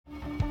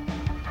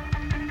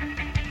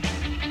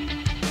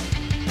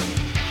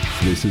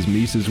This is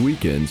Mises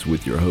Weekends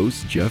with your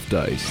host, Jeff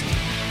Deist.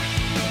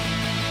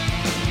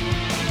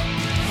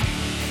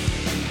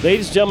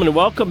 Ladies and gentlemen,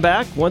 welcome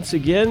back once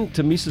again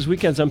to Mises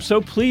Weekends. I'm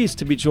so pleased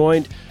to be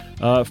joined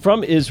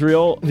from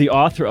Israel, the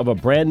author of a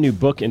brand new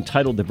book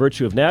entitled The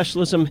Virtue of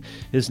Nationalism.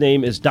 His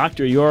name is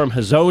Dr. Yoram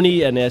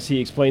Hazony, and as he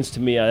explains to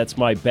me, that's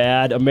my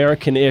bad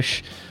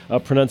American-ish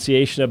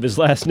pronunciation of his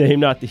last name,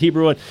 not the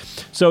Hebrew one.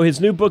 So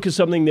his new book is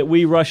something that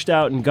we rushed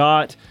out and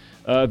got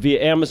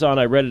via Amazon.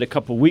 I read it a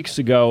couple weeks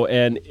ago,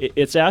 and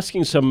it's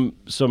asking some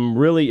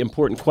really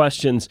important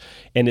questions,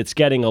 and it's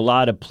getting a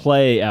lot of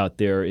play out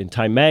there in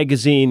Time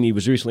Magazine. He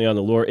was recently on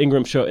the Laura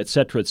Ingraham Show, et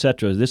cetera, et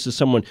cetera. This is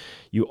someone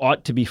you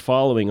ought to be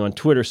following on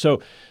Twitter.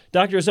 So,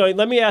 Dr. Hazony,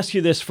 let me ask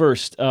you this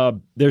first.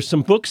 There's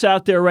some books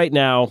out there right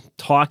now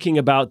talking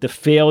about the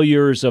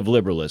failures of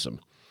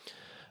liberalism.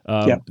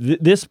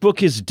 This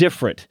book is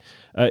different.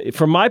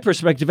 From my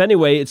perspective,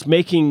 anyway, it's at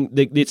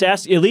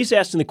least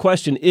asking the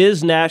question: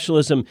 is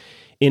nationalism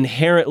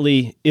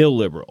inherently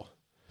illiberal?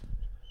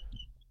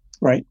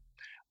 Right.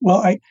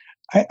 Well,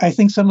 I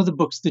think some of the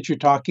books that you're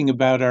talking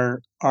about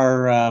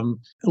are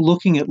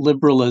looking at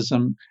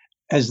liberalism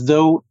as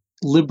though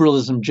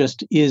liberalism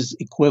just is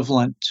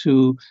equivalent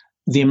to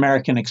the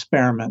American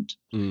experiment,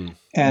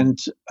 and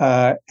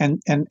so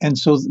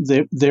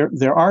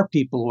there are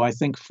people who I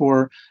think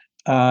for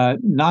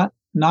not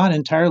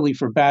entirely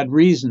for bad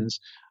reasons,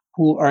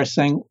 who are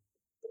saying,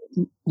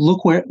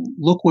 look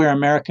where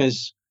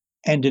America's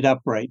ended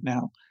up right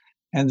now,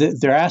 and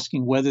they're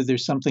asking whether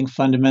there's something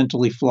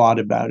fundamentally flawed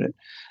about it.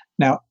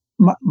 Now,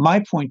 my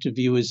point of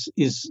view is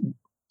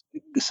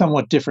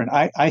somewhat different.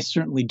 I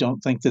certainly don't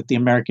think that the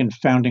American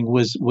founding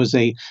was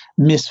a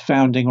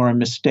misfounding or a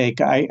mistake.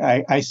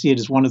 I see it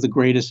as one of the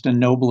greatest and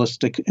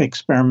noblest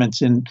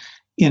experiments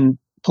in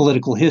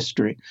political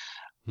history.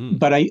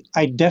 But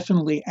I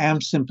definitely am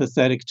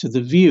sympathetic to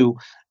the view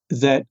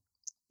that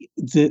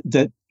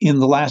that in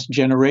the last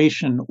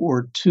generation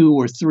or two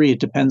or three, it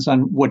depends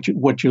on what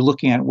you're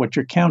looking at, what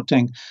you're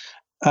counting,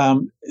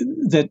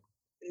 that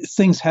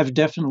things have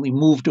definitely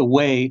moved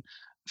away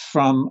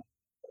from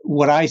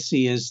what I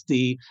see as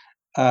the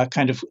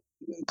kind of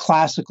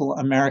classical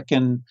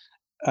American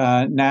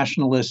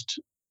nationalist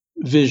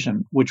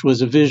vision, which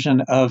was a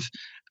vision of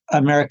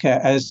America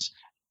as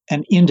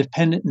an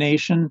independent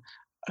nation,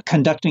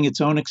 conducting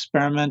its own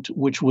experiment,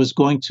 which was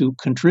going to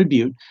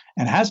contribute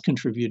and has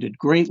contributed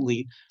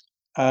greatly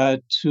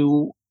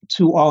to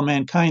all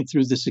mankind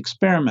through this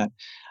experiment.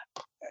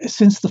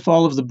 Since the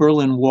fall of the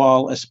Berlin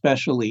Wall,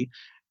 especially,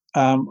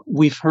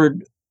 we've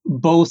heard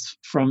both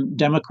from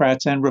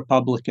Democrats and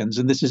Republicans,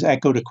 and this is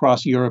echoed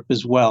across Europe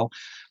as well,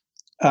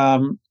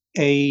 an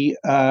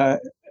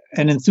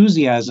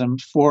enthusiasm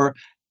for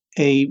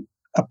a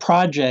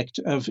project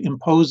of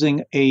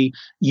imposing a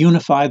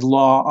unified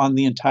law on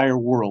the entire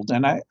world.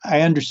 And I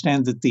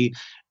understand that the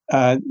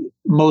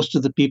most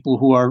of the people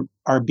who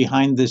are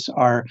behind this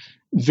are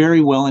very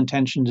well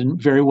intentioned and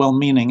very well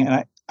meaning.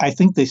 And I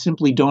think they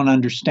simply don't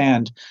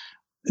understand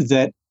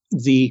that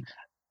the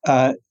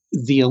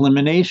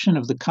elimination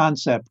of the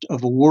concept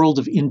of a world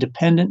of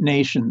independent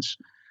nations,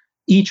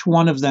 each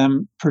one of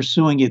them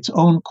pursuing its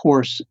own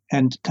course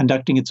and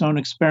conducting its own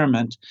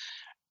experiment,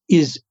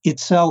 is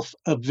itself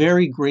a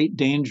very great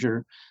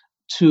danger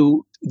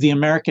to the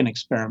American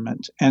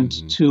experiment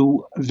and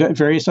to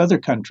various other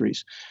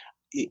countries.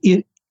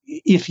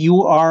 If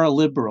you are a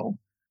liberal,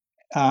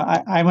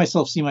 I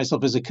myself see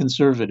myself as a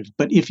conservative,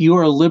 but if you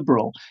are a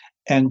liberal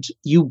and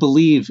you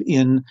believe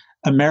in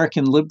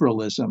American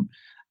liberalism,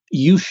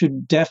 you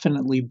should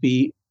definitely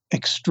be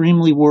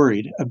extremely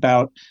worried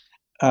about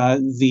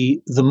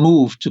the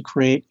move to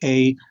create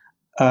a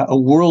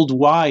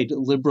worldwide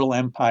liberal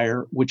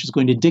empire, which is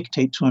going to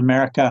dictate to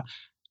America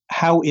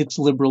how its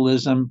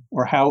liberalism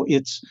or how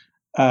its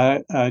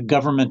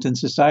government and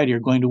society are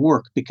going to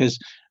work, because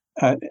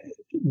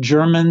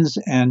Germans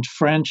and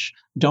French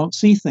don't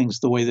see things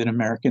the way that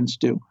Americans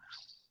do.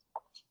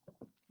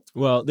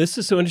 Well, this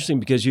is so interesting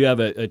because you have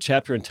a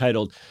chapter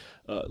entitled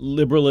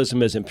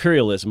Liberalism as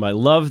Imperialism. I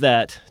love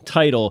that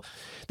title.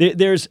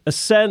 There's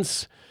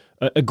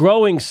a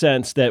growing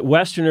sense that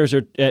Westerners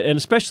are, and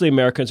especially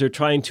Americans, are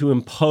trying to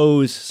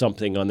impose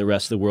something on the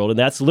rest of the world, and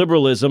that's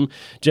liberalism,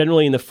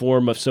 generally in the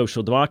form of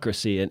social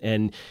democracy.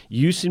 And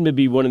you seem to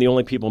be one of the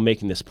only people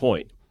making this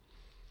point.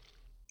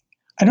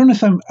 I don't know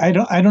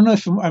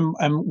if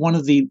I'm one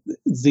of the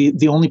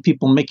only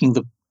people making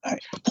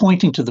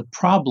pointing to the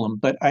problem,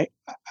 but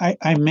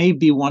I may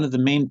be one of the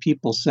main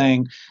people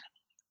saying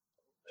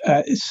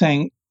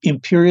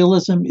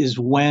imperialism is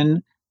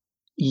when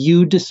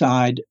you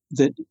decide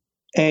that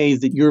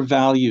your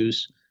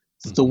values,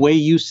 the way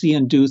you see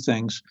and do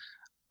things,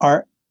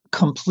 are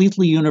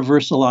completely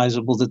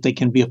universalizable, that they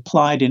can be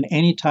applied in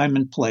any time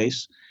and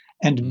place,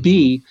 and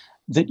B,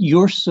 that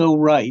you're so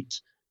right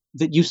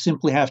that you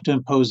simply have to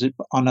impose it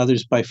on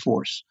others by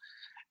force.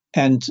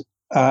 And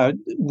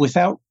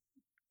without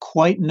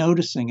quite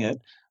noticing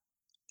it,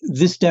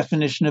 this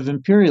definition of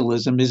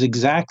imperialism is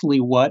exactly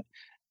what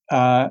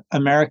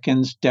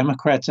Americans,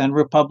 Democrats and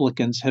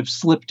Republicans, have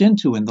slipped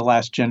into in the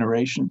last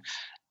generation.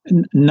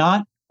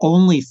 not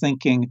only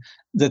thinking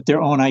that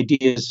their own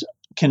ideas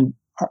can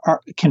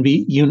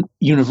be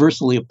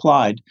universally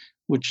applied,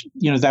 which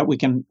that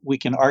we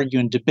can argue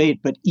and debate,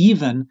 but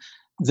even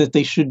that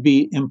they should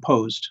be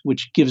imposed,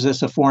 which gives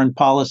us a foreign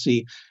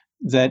policy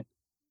that,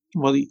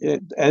 well,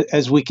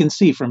 as we can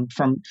see from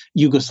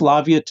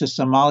Yugoslavia to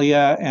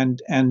Somalia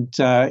and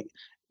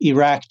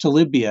Iraq to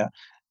Libya,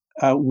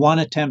 one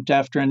attempt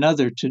after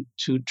another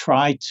to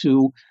try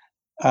to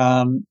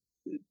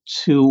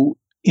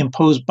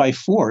impose by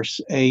force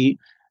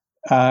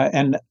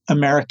an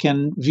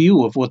American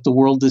view of what the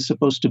world is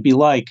supposed to be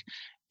like.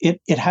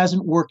 It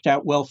hasn't worked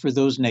out well for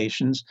those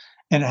nations,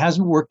 and it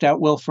hasn't worked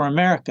out well for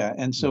America.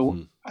 And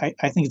so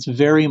I think it's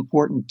very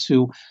important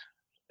to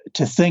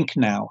think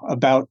now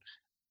about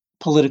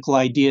political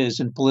ideas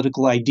and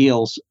political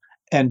ideals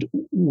and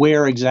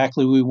where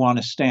exactly we want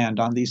to stand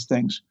on these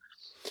things.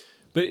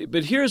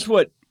 But here's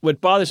what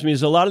bothers me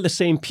is a lot of the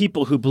same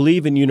people who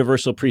believe in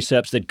universal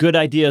precepts that good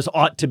ideas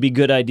ought to be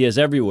good ideas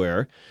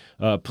everywhere,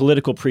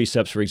 political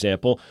precepts, for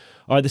example,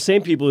 are the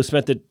same people who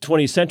spent the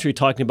 20th century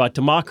talking about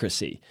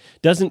democracy.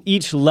 Doesn't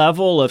each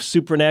level of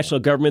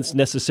supranational governments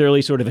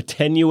necessarily sort of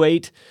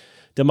attenuate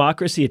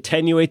democracy,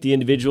 attenuate the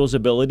individual's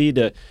ability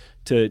to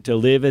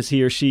live as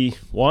he or she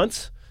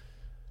wants?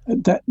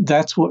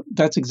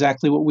 That's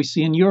exactly what we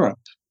see in Europe.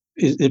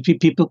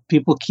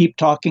 People keep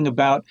talking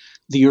about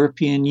the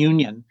European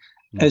Union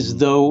as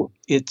though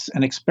it's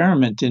an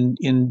experiment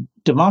in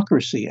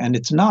democracy, and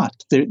it's not.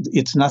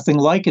 It's nothing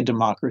like a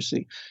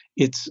democracy.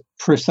 It's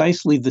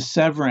precisely the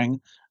severing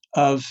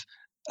of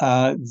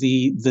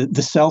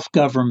the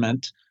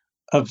self-government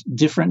of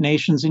different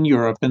nations in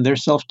Europe and their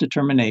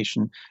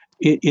self-determination.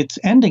 It's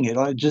ending it.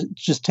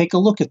 Just take a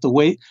look at the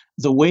way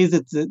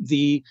that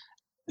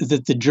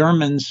the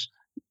Germans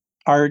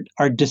are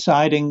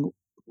deciding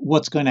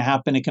what's going to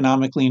happen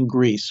economically in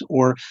Greece,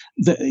 or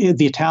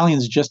the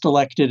Italians just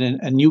elected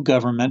a new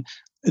government.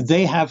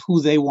 They have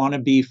who they want to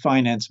be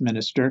finance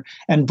minister,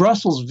 and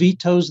Brussels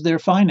vetoes their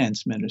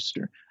finance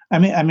minister. I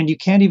mean, you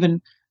can't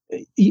even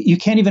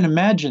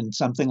imagine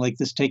something like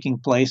this taking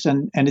place,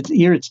 and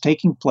it's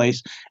taking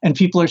place, and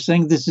people are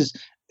saying this is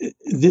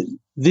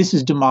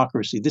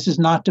democracy. This is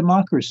not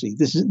democracy.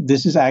 This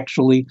is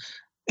actually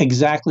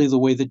exactly the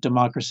way that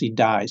democracy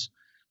dies.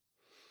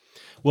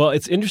 Well,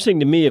 it's interesting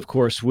to me, of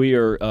course, we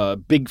are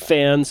big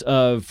fans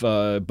of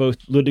both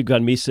Ludwig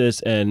von Mises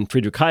and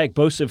Friedrich Hayek,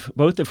 both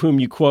of whom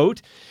you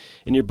quote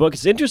in your book.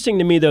 It's interesting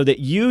to me, though, that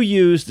you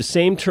use the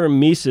same term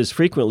Mises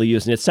frequently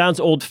used, and it sounds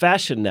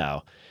old-fashioned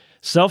now,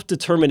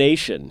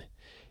 self-determination.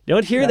 You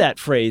don't hear that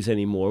phrase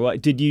anymore.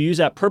 Did you use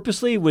that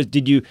purposely?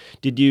 Did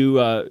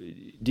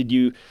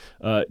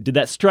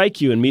that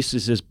strike you in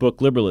Mises's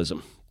book,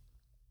 Liberalism?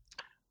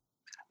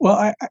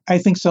 Well, I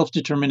think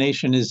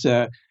self-determination is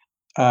a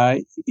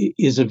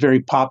very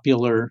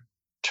popular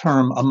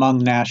term among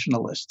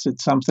nationalists.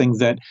 It's something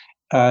that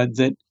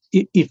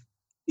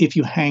if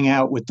you hang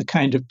out with the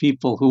kind of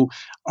people who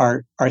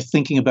are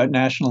thinking about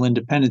national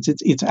independence,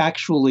 it's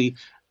actually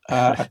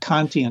a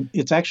Kantian.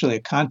 It's actually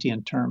a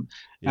Kantian term.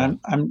 Yeah.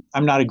 And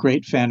I'm not a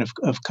great fan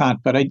of Kant,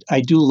 but I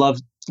do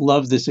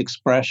love this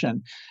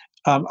expression.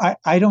 I'm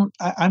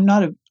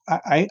not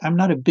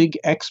a big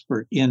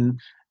expert in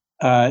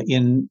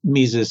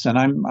Mises, and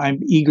I'm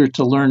eager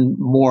to learn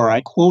more.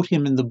 I quote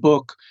him in the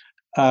book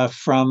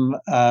from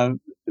the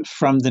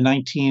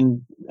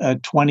 1920s,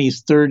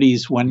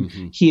 30s, when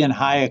he and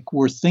Hayek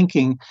were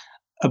thinking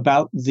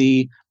about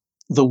the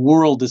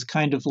world as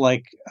kind of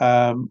like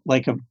a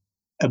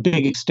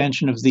big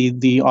extension of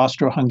the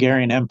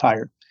Austro-Hungarian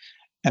Empire.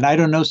 And I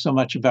don't know so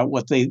much about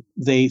what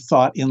they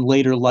thought in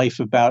later life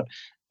about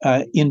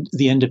in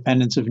the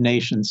independence of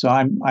nations. So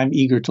I'm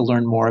eager to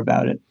learn more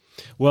about it.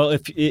 Well,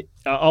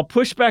 I'll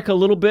push back a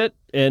little bit,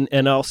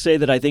 and I'll say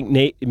that I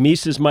think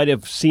Mises might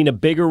have seen a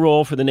bigger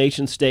role for the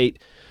nation state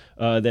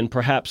than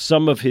perhaps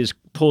some of his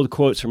pulled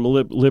quotes from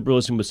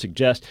liberalism would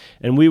suggest.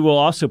 And we will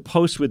also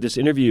post with this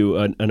interview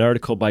an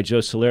article by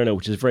Joe Salerno,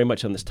 which is very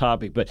much on this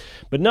topic. But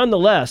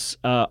nonetheless,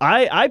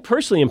 I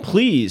personally am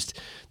pleased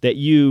that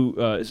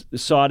you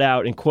sought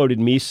out and quoted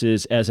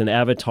Mises as an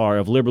avatar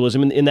of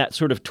liberalism in that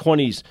sort of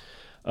 20s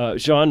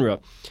genre.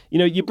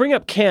 You bring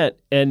up Kant,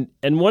 and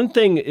one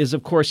thing is,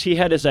 of course, he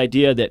had his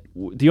idea that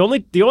the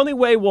only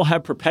way we'll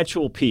have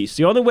perpetual peace,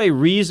 the only way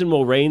reason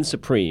will reign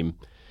supreme,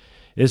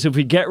 is if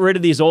we get rid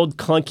of these old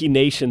clunky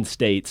nation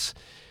states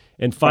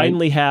and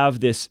finally have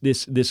this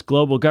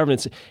global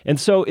governance. And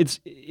so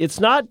it's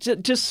not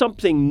just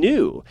something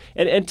new.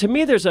 And to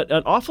me, there's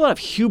an awful lot of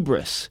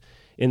hubris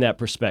in that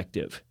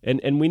perspective.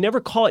 And we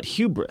never call it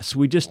hubris.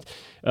 We just,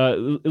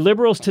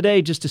 liberals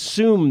today just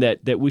assume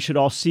that we should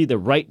all see the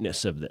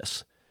rightness of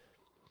this.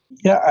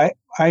 Yeah,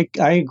 I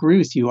agree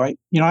with you. I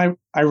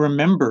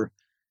remember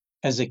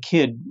as a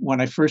kid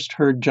when I first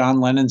heard John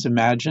Lennon's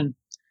Imagine,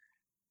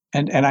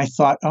 and I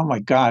thought, oh my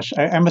gosh,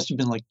 I must have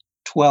been like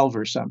 12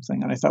 or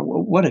something. And I thought,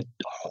 well, what a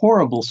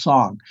horrible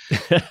song.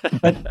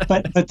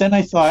 but then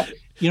I thought,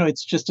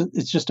 it's just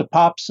a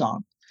pop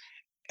song.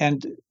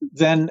 And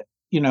then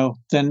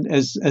then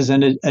as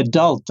an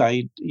adult,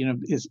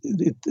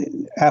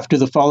 after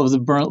the fall of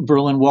the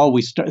Berlin Wall,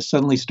 we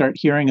suddenly start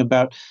hearing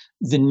about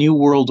the New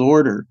World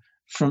Order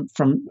from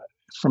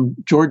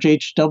George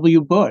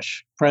H.W.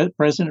 Bush.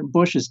 President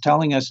Bush is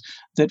telling us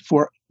that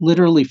for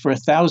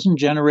 1,000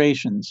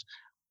 generations,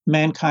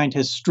 mankind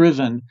has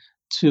striven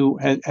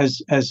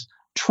has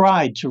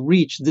tried to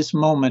reach this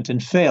moment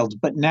and failed,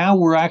 but now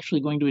we're actually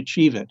going to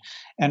achieve it.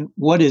 And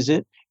what is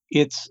it?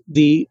 It's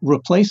the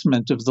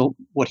replacement of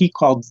what he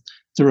called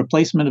the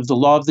replacement of the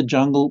law of the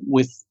jungle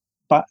with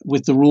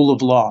the rule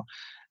of law.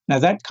 Now,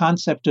 that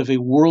concept of a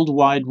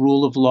worldwide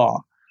rule of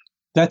law,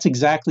 that's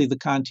exactly the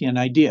Kantian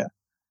idea.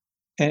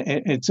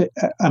 It's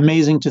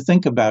amazing to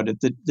think about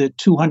it. That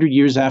 200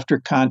 years after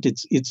Kant,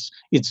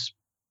 it's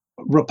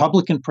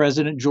Republican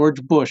President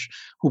George Bush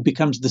who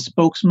becomes the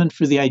spokesman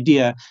for the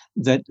idea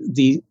that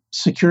the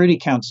Security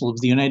Council of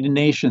the United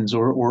Nations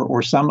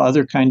or some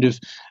other kind of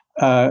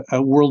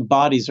world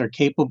bodies are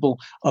capable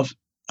of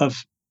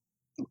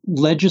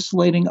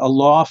legislating a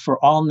law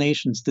for all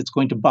nations that's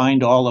going to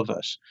bind all of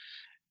us.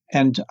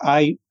 And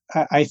I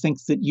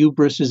think that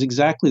hubris is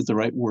exactly the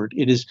right word.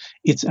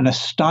 It's an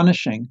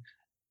astonishing,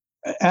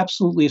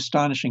 absolutely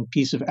astonishing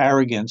piece of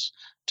arrogance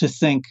to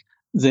think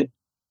that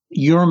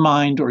your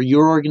mind or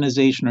your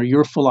organization or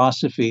your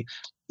philosophy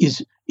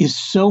is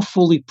so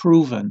fully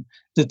proven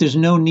that there's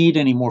no need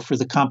anymore for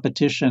the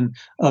competition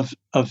of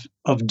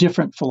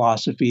different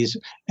philosophies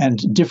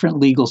and different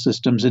legal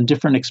systems and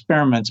different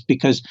experiments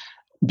because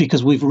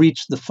we've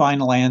reached the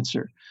final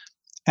answer.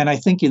 And I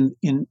think in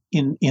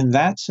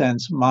that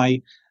sense,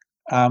 my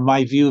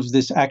view of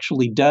this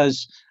actually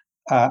does,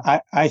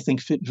 I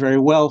think, fit very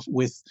well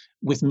with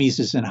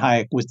Mises and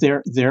Hayek, with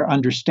their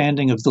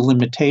understanding of the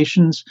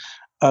limitations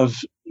of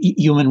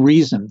human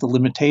reason, the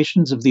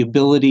limitations of the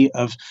ability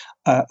of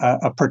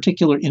a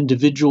particular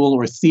individual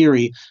or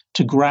theory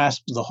to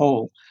grasp the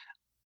whole.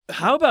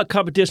 How about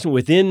competition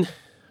within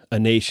a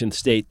nation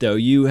state, though?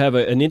 You have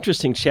an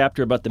interesting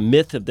chapter about the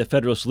myth of the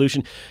federal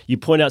solution. You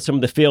point out some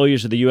of the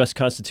failures of the U.S.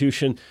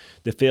 Constitution,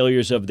 the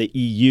failures of the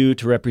EU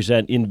to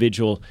represent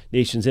individual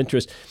nations'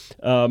 interests.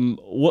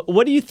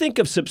 What do you think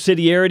of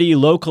subsidiarity,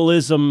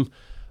 localism,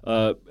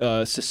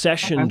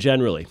 secession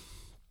generally?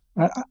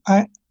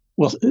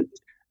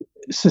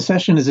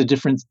 Secession is a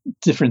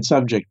different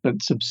subject, but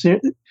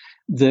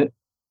the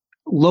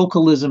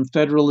localism,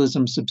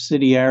 federalism,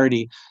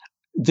 subsidiarity,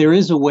 there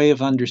is a way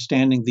of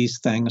understanding these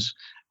things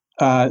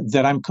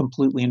that I'm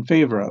completely in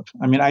favor of.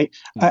 I mean,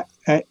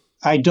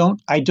 I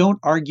don't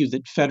argue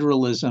that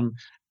federalism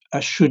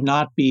should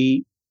not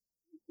be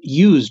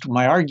used.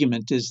 My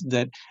argument is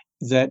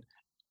that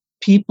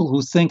people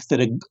who think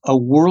that a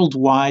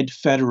worldwide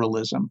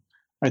federalism,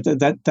 right,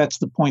 that's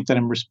the point that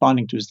I'm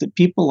responding to, is that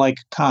people like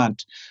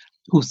Kant,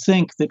 who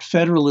think that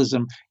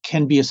federalism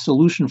can be a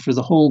solution for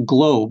the whole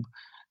globe,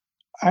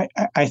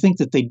 I think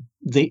that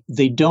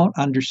they don't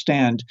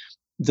understand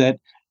that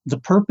the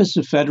purpose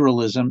of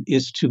federalism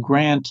is to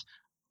grant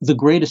the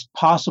greatest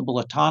possible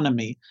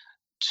autonomy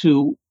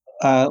to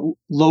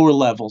lower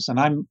levels. And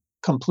I'm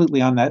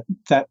completely on that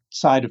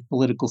side of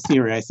political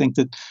theory. I think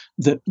that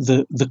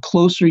the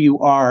closer you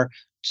are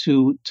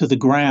to the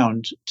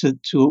ground, to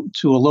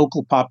a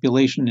local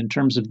population in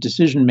terms of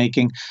decision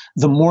making,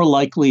 the more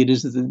likely it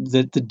is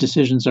that the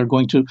decisions are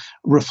going to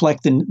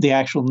reflect the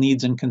actual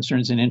needs and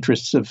concerns and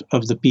interests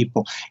of the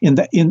people. In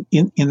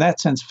that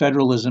sense,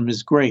 federalism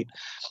is great.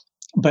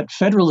 But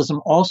federalism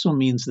also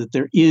means that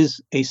there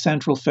is a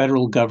central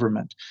federal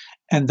government,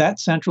 and that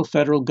central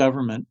federal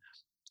government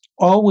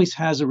always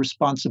has a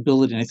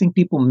responsibility, and I think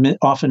people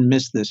often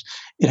miss this.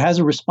 It has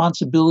a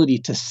responsibility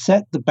to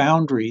set the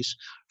boundaries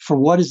for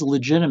what is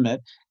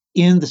legitimate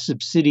in the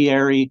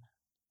subsidiary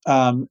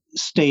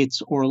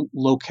states or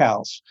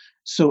locales.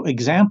 So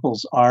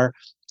examples are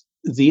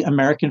the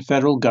American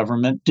federal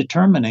government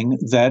determining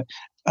that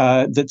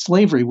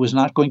slavery was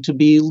not going to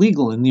be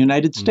legal in the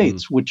United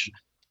States, which,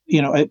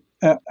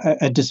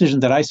 a decision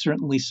that I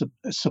certainly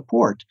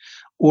support,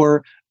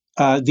 or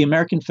the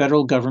American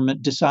federal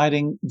government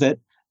deciding that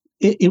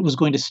it was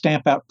going to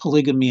stamp out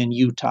polygamy in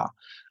Utah.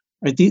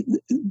 Right?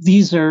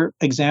 These are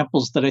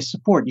examples that I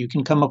support. You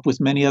can come up with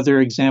many other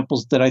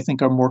examples that I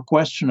think are more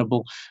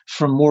questionable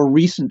from more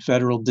recent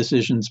federal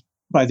decisions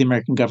by the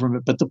American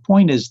government. But the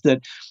point is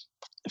that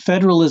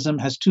federalism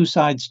has two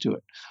sides to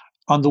it.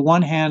 On the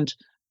one hand,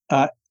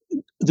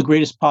 the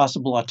greatest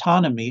possible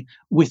autonomy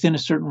within a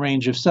certain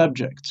range of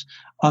subjects.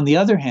 On the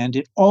other hand,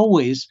 it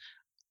always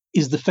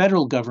is the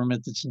federal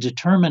government that's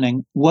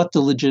determining what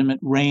the legitimate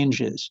range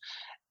is.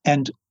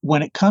 And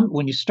when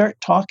you start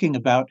talking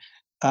about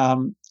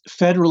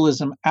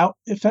federalism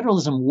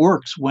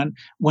works when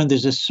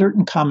there's a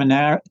certain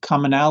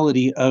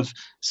commonality of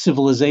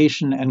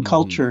civilization and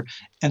culture.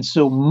 And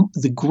so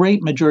the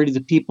great majority of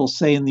the people,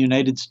 say in the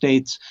United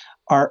States,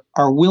 are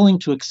willing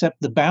to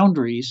accept the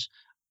boundaries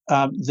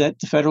that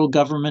the federal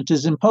government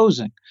is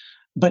imposing.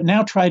 But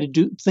now try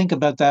to think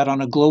about that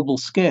on a global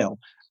scale.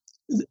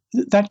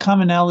 That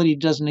commonality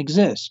doesn't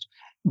exist.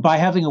 by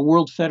having a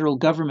world federal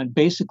government,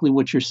 basically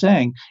what you're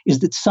saying is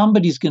that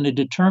somebody's going to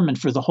determine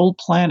for the whole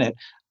planet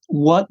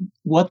what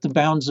the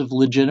bounds of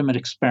legitimate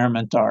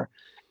experiment are.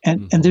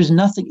 And there's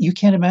nothing, you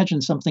can't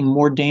imagine something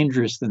more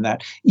dangerous than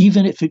that.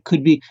 Even if it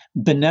could be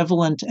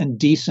benevolent and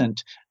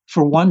decent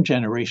for one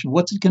generation,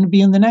 what's it going to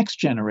be in the next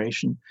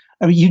generation?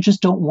 I mean, you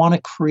just don't want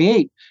to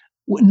create,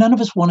 none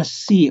of us want to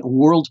see a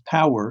world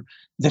power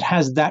that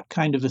has that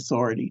kind of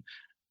authority.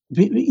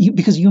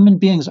 Because human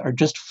beings are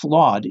just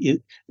flawed.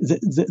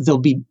 They'll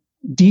be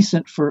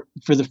decent for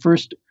the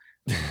first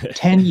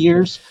 10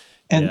 years,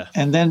 and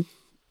then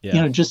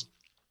just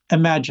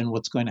imagine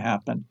what's going to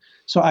happen.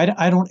 So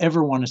I don't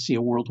ever want to see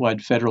a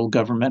worldwide federal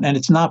government, and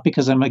it's not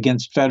because I'm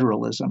against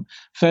federalism.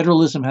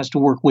 Federalism has to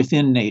work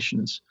within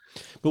nations.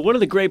 But one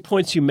of the great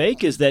points you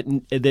make is that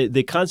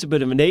the concept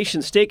of a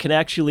nation state can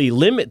actually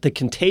limit the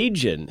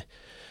contagion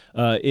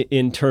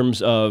in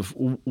terms of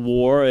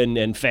war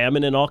and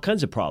famine and all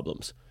kinds of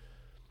problems.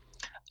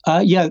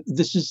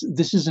 This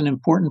is an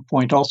important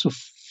point, also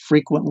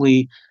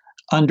frequently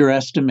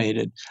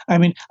underestimated. I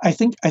mean, I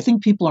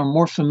think people are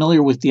more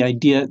familiar with the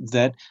idea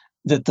that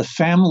the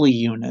family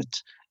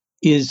unit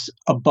is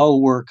a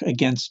bulwark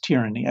against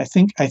tyranny. I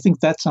think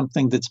that's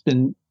something that's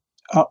been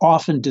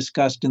often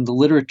discussed in the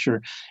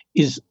literature,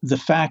 is the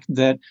fact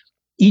that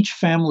each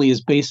family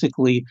is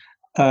basically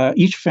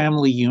each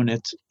family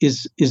unit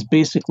is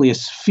basically a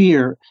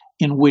sphere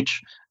in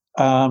which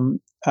the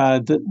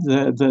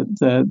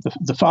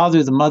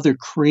father, the mother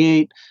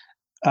create,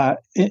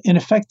 in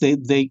effect,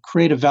 they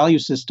create a value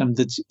system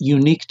that's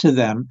unique to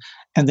them,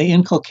 and they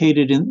inculcate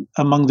it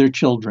among their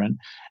children.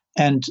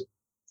 And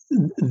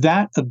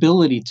that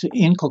ability to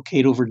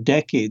inculcate over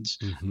decades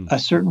a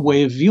certain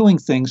way of viewing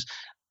things,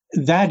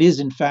 that is,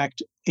 in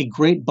fact, a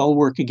great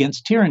bulwark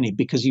against tyranny,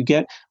 because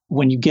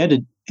when you get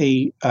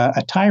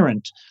a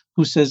tyrant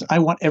who says, I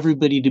want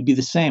everybody to be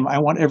the same, I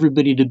want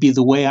everybody to be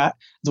the way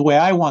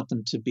I want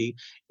them to be.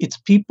 It's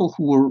people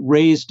who were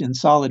raised in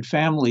solid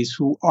families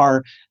who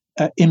are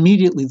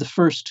immediately the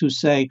first to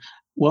say,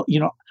 well,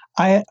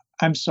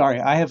 I'm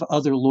sorry, I have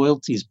other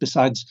loyalties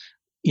besides,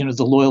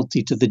 the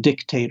loyalty to the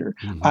dictator.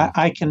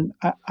 I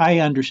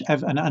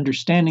have an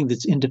understanding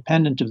that's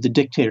independent of the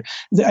dictator.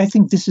 I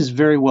think this is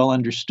very well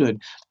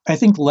understood. I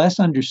think less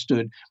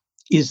understood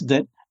is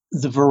that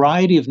the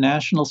variety of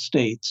national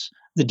states,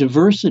 the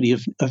diversity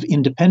of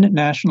independent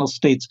national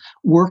states,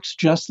 works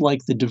just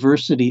like the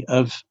diversity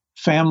of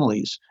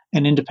families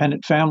and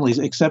independent families,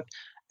 except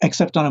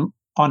on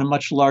a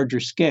much larger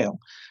scale.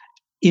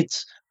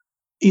 It's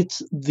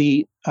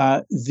the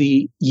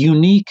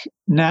unique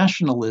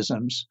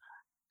nationalisms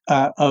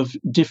of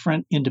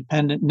different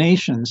independent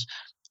nations,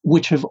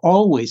 which have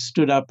always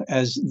stood up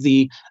as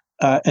the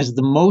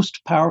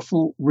most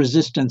powerful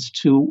resistance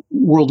to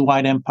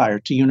worldwide empire,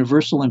 to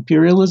universal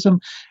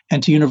imperialism,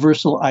 and to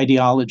universal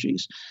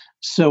ideologies.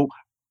 So,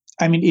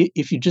 I mean,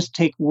 if you just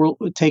take World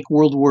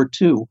War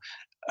II,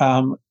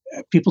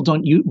 people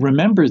don't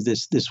remember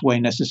this way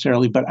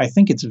necessarily, but I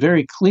think it's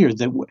very clear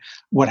that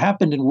what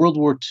happened in World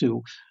War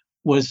II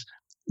was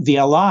the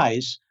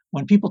Allies.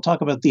 When people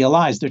talk about the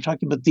Allies, they're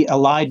talking about the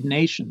Allied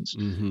nations.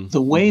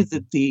 The way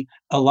that the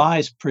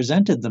Allies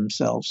presented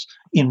themselves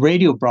in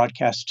radio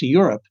broadcasts to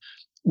Europe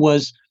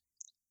was,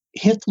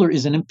 Hitler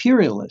is an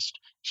imperialist.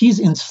 His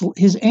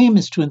aim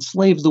is to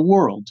enslave the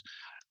world.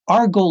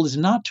 Our goal is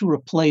not to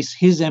replace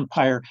his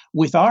empire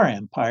with our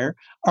empire.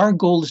 Our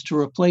goal is to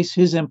replace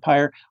his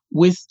empire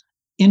with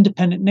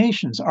independent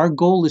nations. Our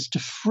goal is to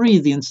free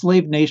the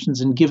enslaved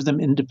nations and give them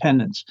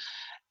independence.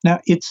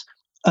 Now, it's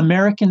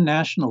American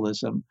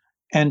nationalism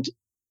and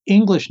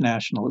English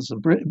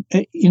nationalism,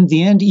 in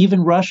the end,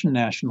 even Russian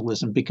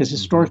nationalism, because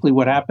historically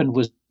what happened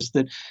was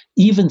that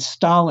even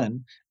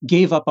Stalin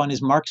gave up on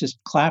his Marxist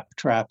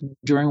claptrap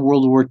during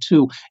World War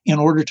II in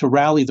order to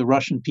rally the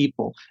Russian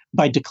people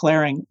by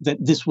declaring that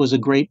this was a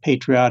great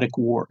patriotic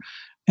war.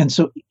 And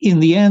so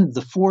in the end,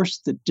 the force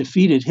that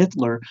defeated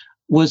Hitler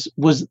was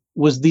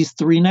these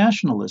three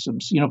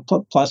nationalisms,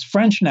 plus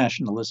French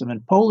nationalism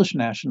and Polish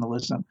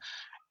nationalism.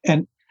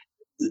 And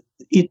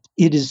it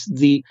is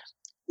the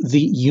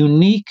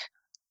unique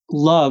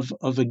love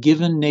of a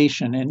given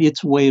nation and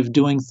its way of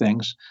doing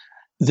things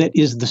that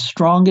is the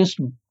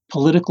strongest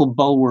political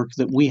bulwark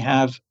that we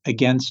have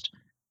against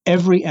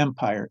every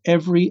empire,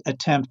 every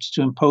attempt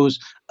to impose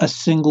a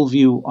single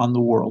view on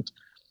the world.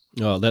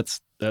 Oh, that's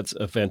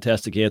a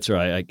fantastic answer.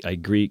 I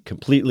agree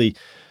completely.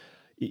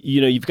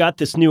 You've got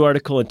this new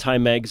article in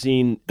Time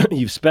magazine.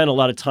 You've spent a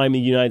lot of time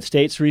in the United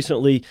States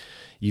recently.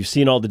 You've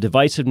seen all the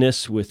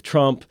divisiveness with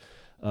Trump.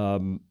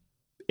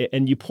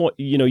 And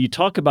you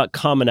talk about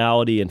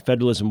commonality and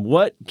federalism.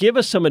 Give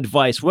us some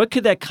advice. What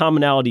could that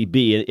commonality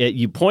be?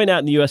 You point out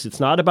in the U.S. it's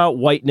not about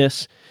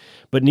whiteness,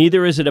 but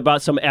neither is it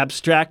about some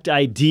abstract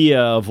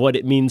idea of what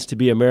it means to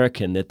be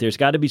American. That there's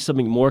got to be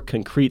something more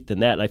concrete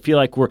than that. And I feel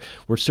like we're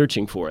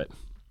searching for it.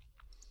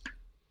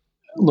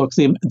 Look,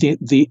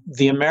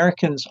 the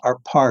Americans are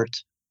part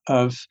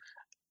of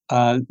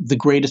the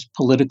greatest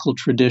political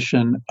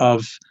tradition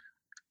of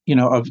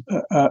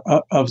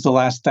the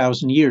last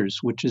 1,000 years,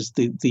 which is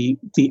the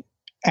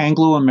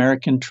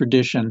Anglo-American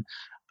tradition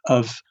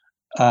of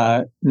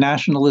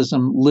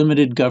nationalism,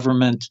 limited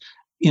government,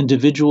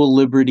 individual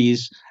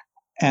liberties,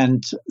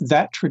 and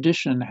that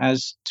tradition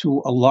has,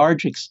 to a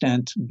large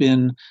extent,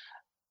 been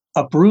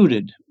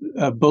uprooted,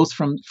 both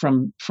from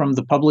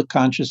the public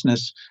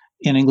consciousness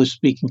in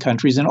English-speaking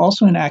countries and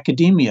also in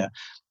academia,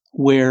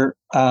 where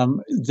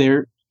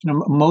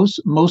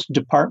most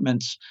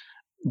departments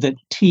that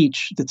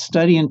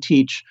study and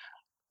teach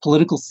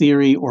political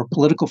theory or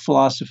political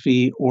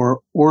philosophy or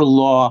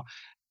law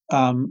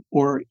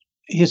or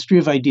history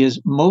of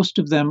ideas, most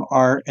of them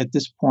are at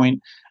this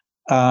point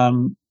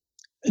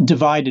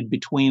divided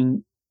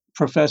between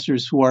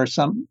professors who are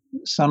some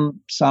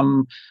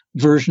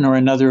version or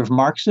another of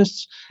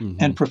Marxists,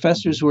 and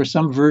professors who are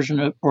some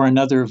version or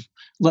another of,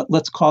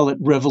 let's call it,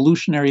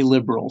 revolutionary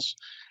liberals,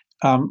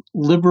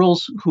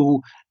 liberals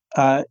who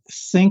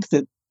think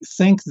that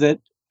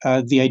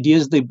the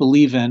ideas they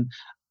believe in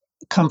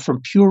come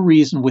from pure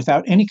reason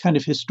without any kind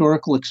of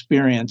historical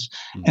experience,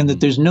 and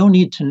that there's no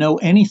need to know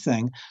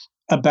anything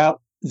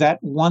about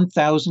that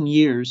 1,000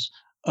 years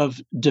of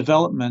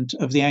development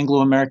of the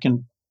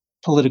Anglo-American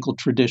political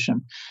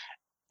tradition.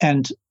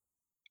 And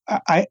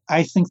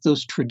I think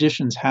those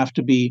traditions have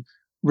to be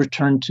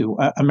returned to.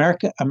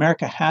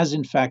 America has,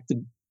 in fact,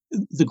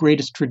 the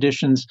greatest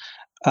traditions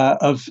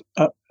of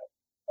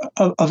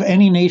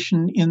any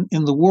nation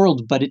in the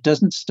world, but it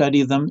doesn't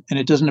study them and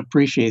it doesn't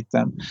appreciate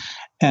them.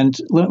 And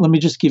let me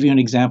just give you an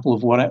example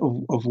of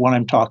what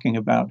I'm talking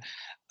about.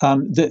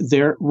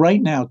 There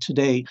right now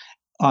today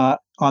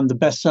on the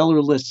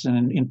bestseller lists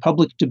and in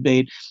public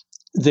debate,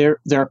 there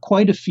are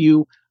quite a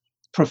few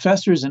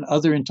professors and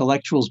other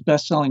intellectuals,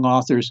 best-selling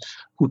authors,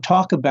 who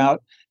talk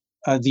about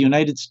the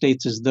United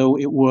States as though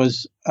it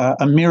was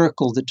a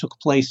miracle that took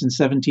place in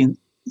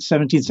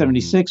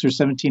 1776 or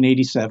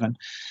 1787.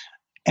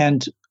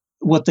 And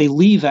what they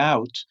leave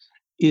out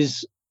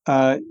is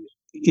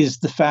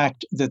the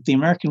fact that the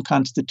American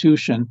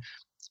Constitution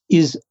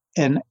is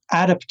an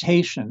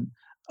adaptation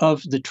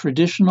of the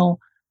traditional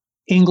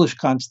English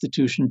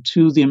Constitution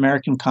to the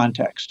American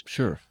context.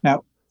 Sure.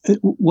 Now,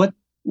 what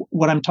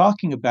I'm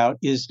talking about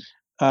is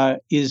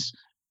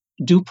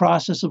due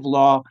process of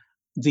law,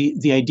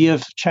 the idea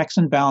of checks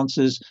and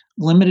balances,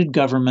 limited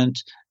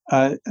government,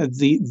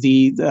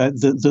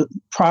 the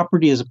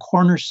property as a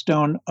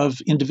cornerstone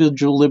of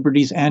individual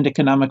liberties and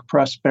economic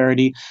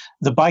prosperity,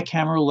 the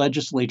bicameral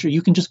legislature.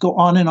 You can just go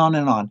on and on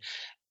and on.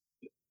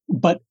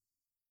 But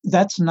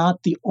that's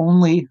not the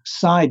only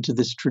side to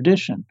this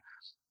tradition.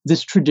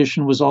 This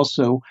tradition was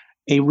also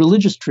a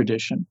religious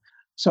tradition.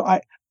 So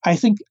I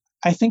think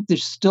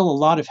there's still a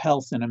lot of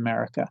health in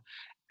America,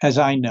 as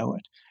I know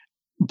it.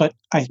 But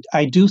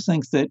I do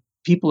think that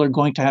people are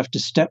going to have to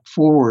step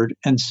forward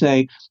and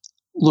say,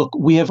 look,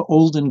 we have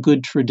old and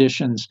good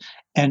traditions,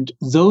 and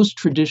those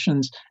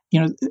traditions,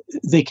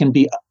 they can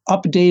be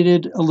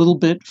updated a little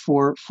bit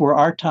for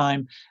our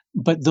time,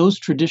 but those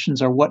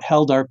traditions are what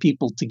held our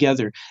people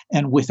together.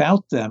 And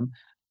without them,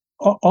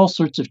 all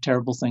sorts of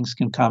terrible things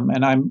can come,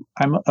 and I'm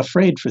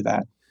afraid for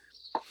that.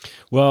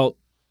 Well,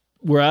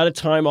 we're out of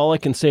time. All I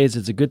can say is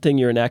it's a good thing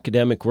you're an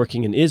academic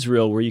working in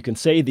Israel where you can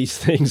say these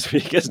things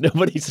because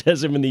nobody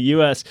says them in the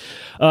U.S.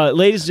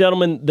 Ladies and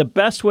gentlemen, the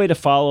best way to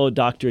follow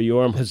Dr.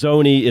 Yoram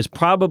Hazony is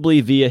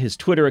probably via his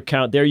Twitter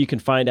account. There you can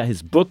find out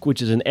his book,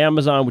 which is in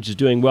Amazon, which is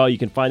doing well. You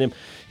can find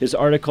his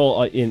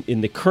article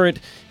in the current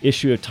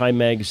issue of Time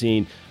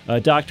magazine.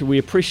 Doctor, we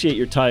appreciate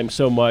your time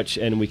so much,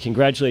 and we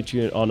congratulate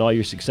you on all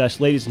your success.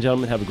 Ladies and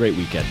gentlemen, have a great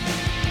weekend.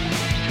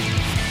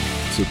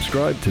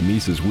 Subscribe to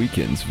Mises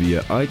Weekends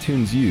via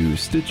iTunes U,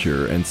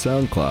 Stitcher, and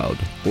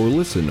SoundCloud, or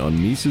listen on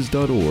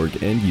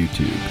Mises.org and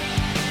YouTube.